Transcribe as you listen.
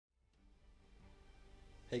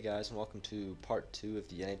Hey guys, and welcome to part 2 of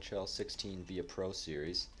the NHL 16 Via Pro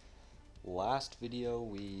series. Last video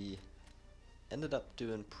we ended up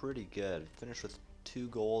doing pretty good. Finished with 2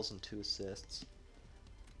 goals and 2 assists.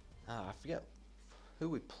 I forget who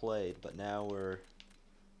we played, but now we're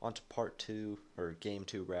on to part 2, or game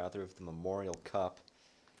 2 rather, of the Memorial Cup.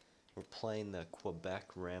 We're playing the Quebec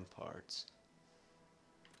Ramparts.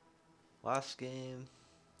 Last game,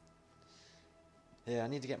 yeah, I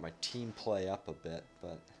need to get my team play up a bit,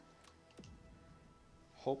 but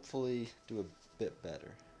hopefully do a bit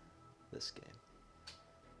better this game.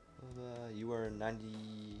 You earn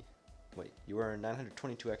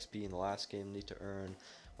 922 XP in the last game. Need to earn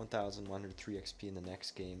 1,103 XP in the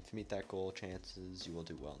next game. If you meet that goal, chances you will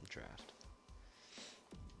do well in the draft.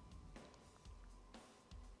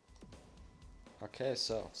 Okay,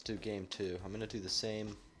 so let's do game 2. I'm gonna do the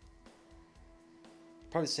same,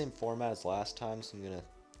 probably the same format as last time. So I'm gonna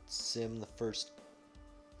sim the first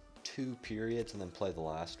 2 periods and then play the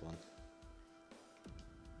last one.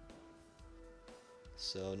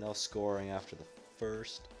 So no scoring after the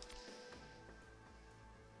first.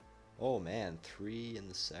 Oh man, 3 in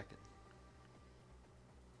the second.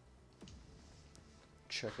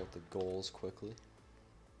 Check out the goals quickly.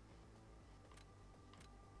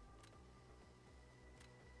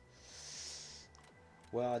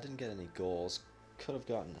 Well, I didn't get any goals. Could have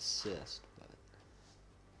gotten an assist, but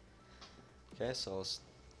okay, so let's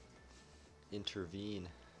intervene.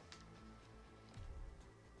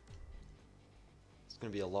 It's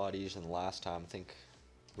gonna be a lot easier than the last time. I think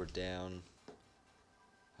we're down.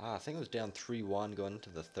 I think it was down 3-1 going into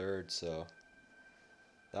the third, so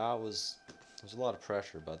there's a lot of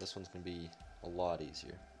pressure, but this one's gonna be a lot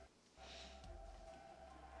easier.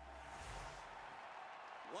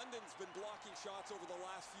 London's been blocking shots over the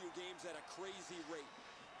last few games at a crazy rate.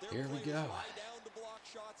 Here we go. Lie down to block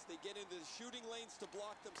shots. They get into the shooting lanes to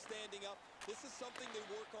block them standing up. This is something they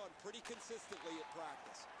work on pretty consistently at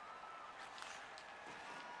practice.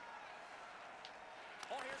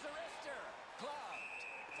 Oh, here's a wrister. Gloved.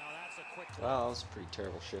 Now that's a quick Wow, that was a pretty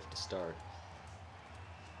terrible shift to start.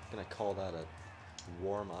 I'm gonna call that a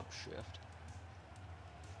warm-up shift.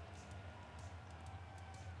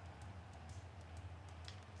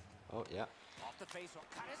 Oh yeah. off the face.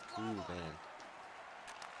 Cut his Ooh glove. man.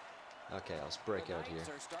 Okay, let's break out here.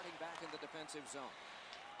 Are starting back in the defensive zone.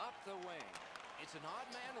 Up the wing. It's an odd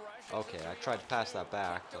man rush. Okay, I tried to pass that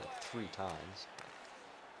back like 3 times.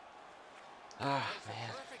 Ah, man.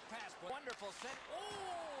 Perfect pass. Wonderful set.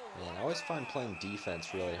 Oh! Man, I always find playing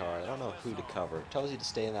defense really hard. I don't know who to cover. It tells you to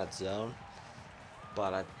stay in that zone,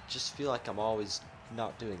 but I just feel like I'm always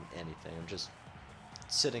not doing anything. I'm just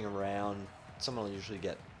sitting around. Someone will usually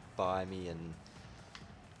get by me, and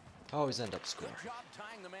I always end up scoring. Good job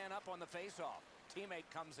tying the man up on the face-off. Teammate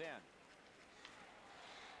comes in.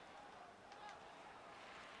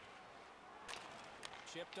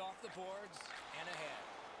 Chipped off the boards and ahead.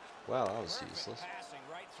 Wow, that was Perfect useless. passing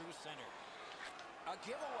right through center. A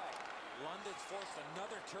giveaway. London's forced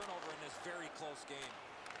another turnover in this very close game.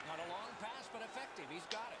 Not a long pass, but effective. He's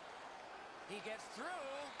got it. He gets through.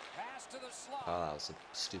 Pass to the slot. Oh, that was a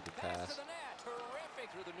stupid Pass pass. to the net.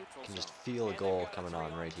 Terrific through the neutral Can just zone. feel a And goal they've got coming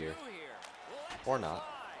on right here. 3-on-2 here. Lets Or it not.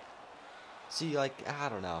 slide. See, like, I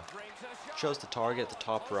don't know. Brings a shot. Shows the target at the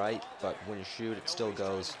top right, but when you shoot, it still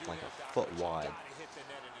goes like a foot wide. Gotta hit the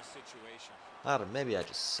net in this situation. I don't know, maybe I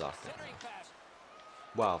just suck. I don't Centering know. pass.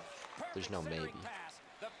 Well, Perfect there's no centering maybe. pass.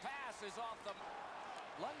 The pass is off the...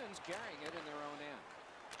 London's carrying it in their own end.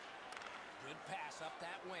 Good pass up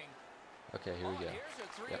that wing. Okay, here we go. Here's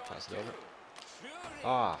a Yep, pass it over. 3-on-2. Shooting.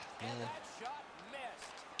 Ah, And man. that shot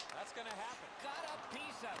missed. That's gonna happen. Got a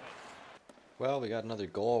piece of it. Well, we got another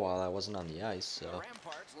goal while I wasn't on the ice, The so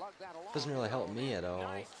Ramparts lugged that along. doesn't really help me at all.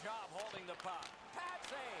 Nice job holding the puck. Pat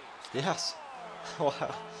saves. Yes. Oh, Wow. a power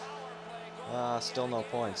play goal Still yet no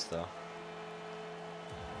again. points though.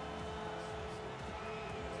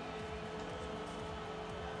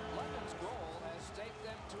 London's goal has staked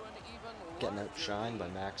them to an even Getting larger outshined by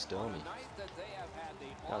lead Max on Domi. a night that they have had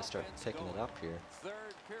the Gotta start offense picking it going. up here.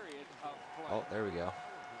 Third period of play. Oh, there we go.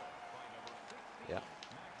 Yeah.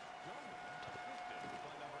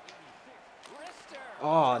 Wrister.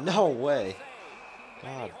 Oh, no way. Save.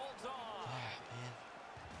 And God. he holds on. Ah, man.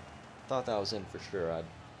 Thought that was in for sure.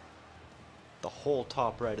 The whole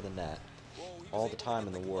top right of the net. Whoa, he was All the able to time get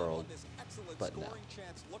in the glove on world, this excellent but no. scoring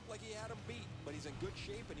chance. Looked like he had him beat, but he's in good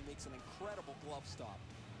shape and he makes an incredible glove stop.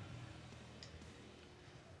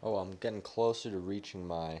 Oh, I'm getting closer to reaching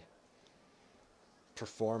my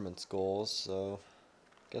performance goals, so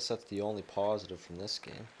I guess that's the only positive from this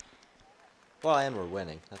game. Well, and we're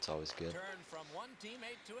winning. That's always good. Turn from one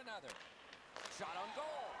teammate to another. Shot on goal.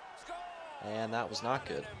 Score! And that was not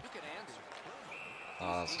good. You can answer.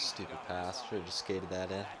 Oh, that's a stupid pass. Should have just skated that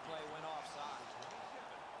in. That play went offside.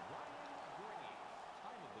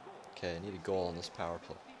 Okay, I need a goal on this power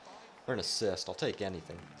play. Or an assist. I'll take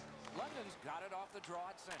anything. London's got it off the draw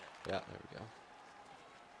at center. Yeah, there we go.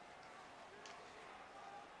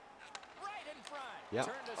 Right in front. Yeah.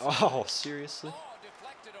 Turned to Oh, seriously? Oh,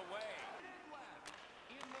 deflected away.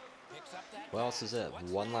 Picks up that Well, pass. this is it. What's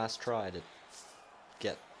One next? last try to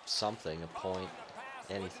get something, a point, Oh, the pass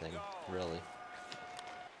wouldn't anything, go. really.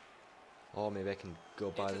 Oh, maybe I can go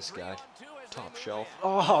buy It's a this guy. 3-on-2 as they Top move shelf. in.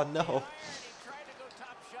 Oh, The no. iron, he tried to go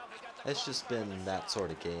top shelf. He got the It's just crossbar been with the that shot.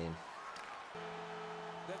 sort of game.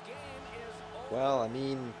 The game is over. Well, I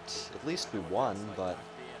mean, at least we won, but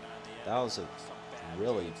that was a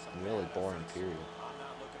really, really boring period.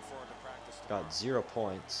 Got 0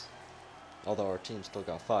 points, although our team still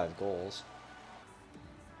got 5 goals.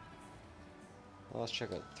 Well, let's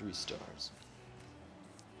check out 3 stars.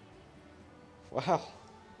 Wow,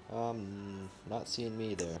 not seeing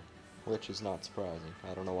me there, which is not surprising.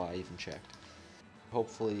 I don't know why I even checked.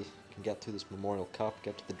 Hopefully, can get through this Memorial Cup,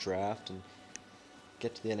 get to the draft, and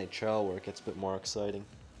get to the NHL where it gets a bit more exciting.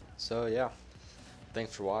 So yeah,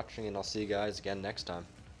 thanks for watching, and I'll see you guys again next time.